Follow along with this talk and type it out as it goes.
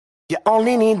You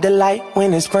only need the light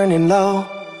when it's burning low.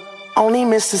 Only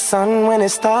miss the sun when it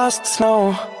starts to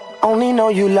snow. Only know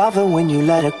you love her when you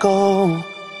let her go.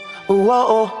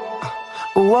 Whoa,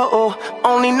 whoa.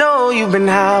 Only know you've been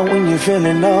high when you're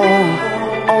feeling low.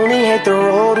 Only hate the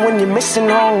road when you're missing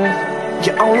home.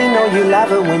 You only know you love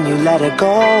her when you let her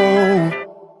go.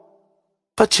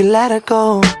 But you let her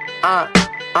go.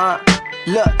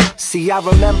 Look, see, I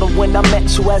remember when I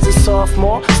met you as a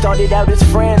sophomore. Started out as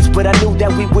friends, but I knew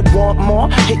that we would want more.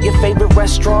 Hit your favorite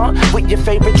restaurant with your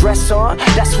favorite dress on.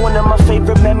 That's one of my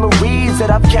favorite memories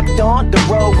that I've kept on the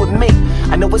road with me.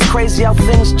 I know it's crazy how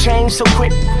things change so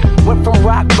quick. Went from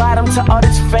rock bottom to all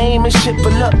this fame and shit.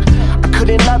 But look, I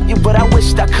couldn't love you, but I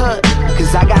wished I could.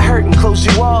 Cause I got hurt and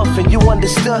closed you off and you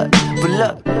understood. But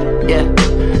look, yeah,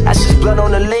 that's just blood on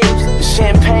the leaves. The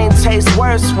champagne tastes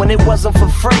worse when it wasn't for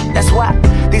free. That's why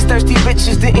these thirsty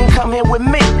bitches didn't come here with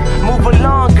me. Move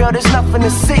along, girl, there's nothing to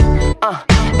see.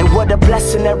 And what a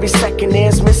blessing every second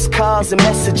is. Missed calls and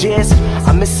messages.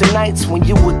 I miss the nights when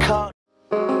you would call.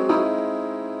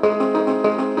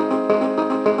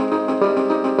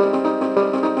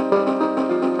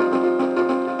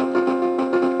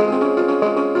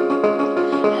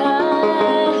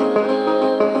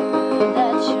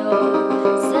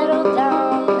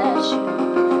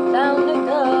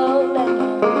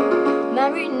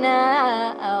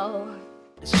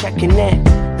 Checking in,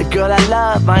 the girl I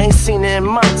love, I ain't seen her in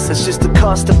months. It's just the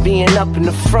cost of being up in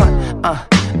the front.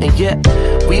 And yeah,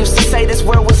 we used to say this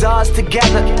world was ours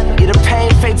together. Yeah, the pain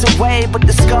fades away, but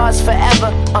the scars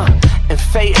forever. And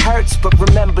fate hurts, but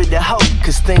remember the hope.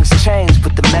 Cause things change,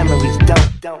 but the memories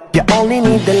don't. You only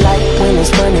need the light when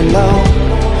it's burning low.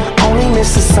 Only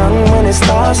miss the sun when it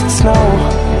starts to snow.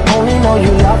 Only know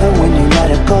you love her when you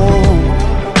let her go.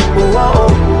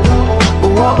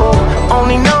 Whoa,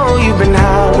 only know you've been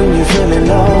high when you're feeling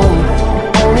low.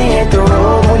 Only hate the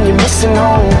road when you're missing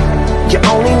home. You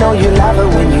only know you love her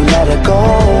when you let her go.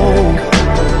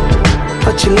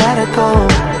 But you let her go.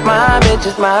 My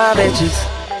bitches, my bitches.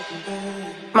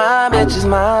 My bitches,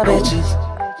 my bitches.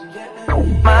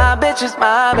 My bitches,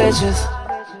 my bitches.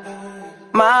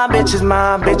 My bitches,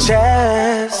 my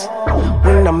bitches.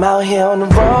 When I'm out here on the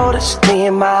road, it's just me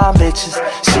and my bitches.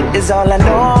 Shit is all I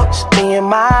know, just me and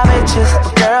my bitches.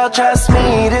 But girl, trust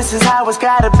me, this is how it's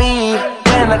gotta be.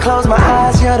 When I close my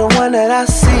eyes, you're the one that I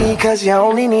see. Cause you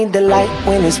only need the light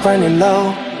when it's burning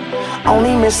low.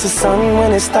 Only miss the sun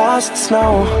when it starts to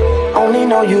snow. Only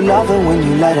know you love her when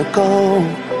you let her go.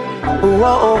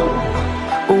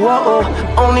 Whoa,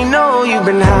 only know you've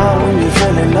been high when you're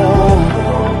feeling low.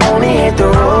 Only hate the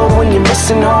road when you're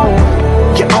missing home.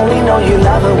 You only know you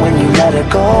love her when you let her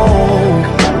go.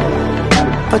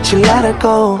 But you let her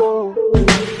go.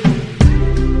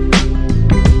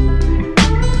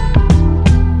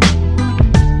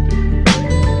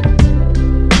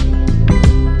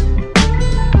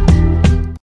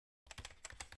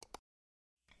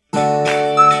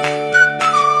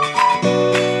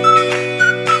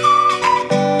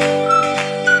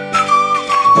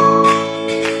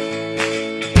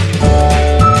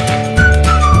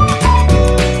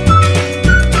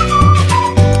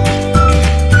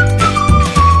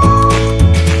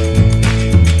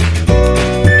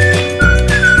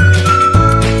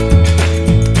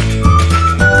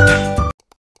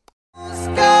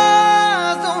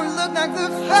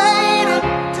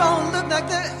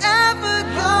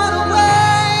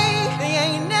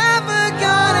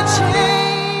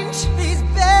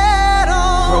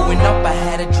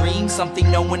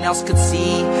 Something no one else could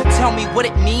see. Tell me what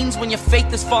it means when your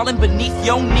faith is falling beneath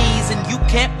your knees and you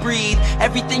can't breathe.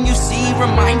 Everything you see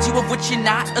reminds you of what you're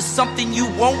not or something you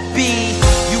won't be.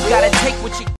 You gotta take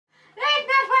what you Ain't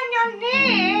that when you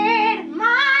need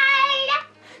my love?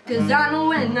 Cause I know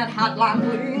when that hotline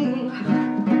bling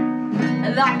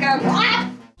that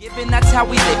can Given that's how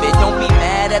we live it, don't be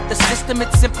mad at the system,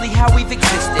 it's simply how we've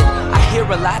existed. I hear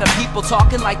a lot of people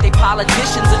talking like they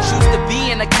politicians and choose to be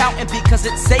an accountant because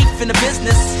it's safe in the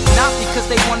business. Not because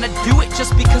they want to do it,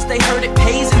 just because they heard it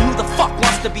pays. And who the fuck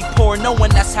wants to be poor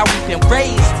knowing that's how we've been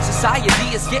raised? Society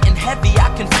is getting heavy, I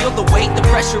can feel the weight. The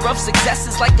pressure of success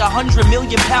is like 100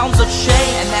 million pounds of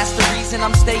shame. And that's the reason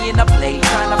I'm staying up late,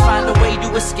 trying to find a way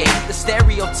to escape the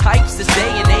stereotypes this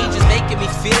day and age is making me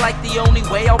feel like the only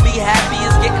way I'll be happy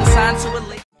is getting signed to a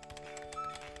label.